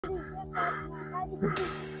Daddy,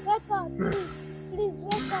 please, wake up, please. Please,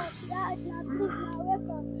 wake up. Dad, now, please, now, wake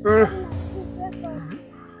up. Daddy, now, please, wake up.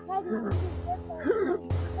 Daddy, now, please, wake up.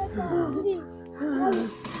 Wake up, please. Daddy.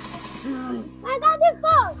 My daddy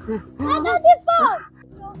phone! My daddy phone!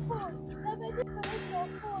 Your phone. My baby collect your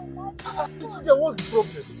phone. Daddy, Today, what's the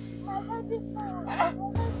problem? my daddy phone. My daddy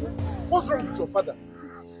phone. What's wrong with your father?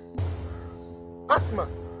 Asthma.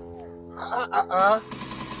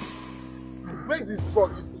 Where is his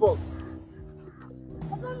drug? His drug.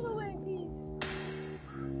 I don't know where it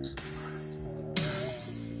is.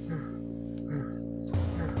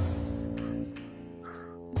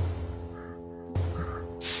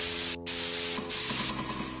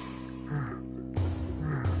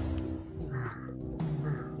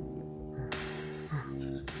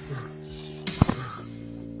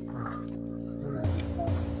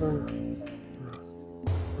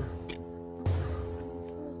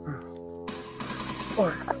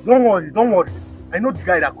 Don't worry, don't worry. I know the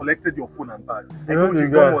guy that collected your phone and bag. I know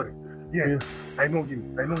him, don't worry. Yes, I know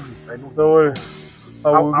him. I know him. I know him. Don't worry.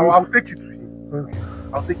 I'll take you to him. Okay.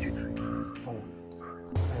 I'll take you to him. Don't worry.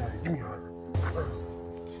 Give me your hand.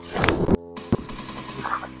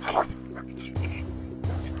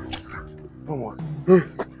 Don't worry.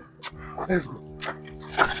 Let's go.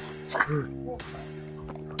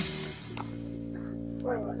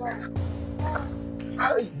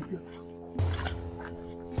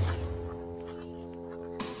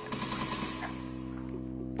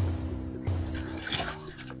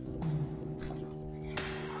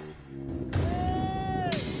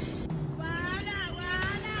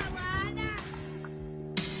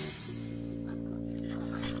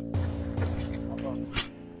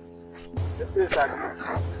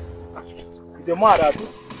 The mad at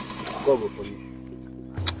God will punish you.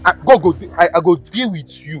 I go deal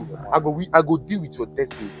with you. I go deal with your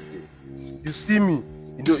destiny today. You see me,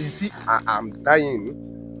 you see I'm dying.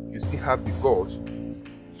 You still have the guts.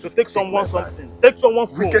 So take someone something. Take someone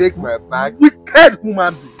phone. Take my bag. Wicked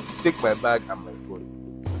human being. Take my bag and my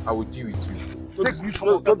phone. I will deal with you. Get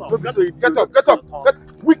Get up.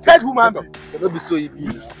 Wicked human being. Don't be so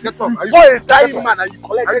easy. Get up. You saw a dying man and you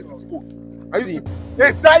collected his phone.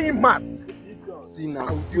 A dying man. See now.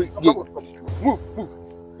 Move.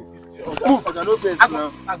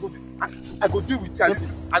 I go deal with you.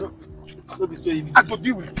 Don't be so easy. I go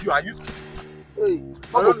deal with you. I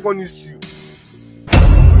go punish you.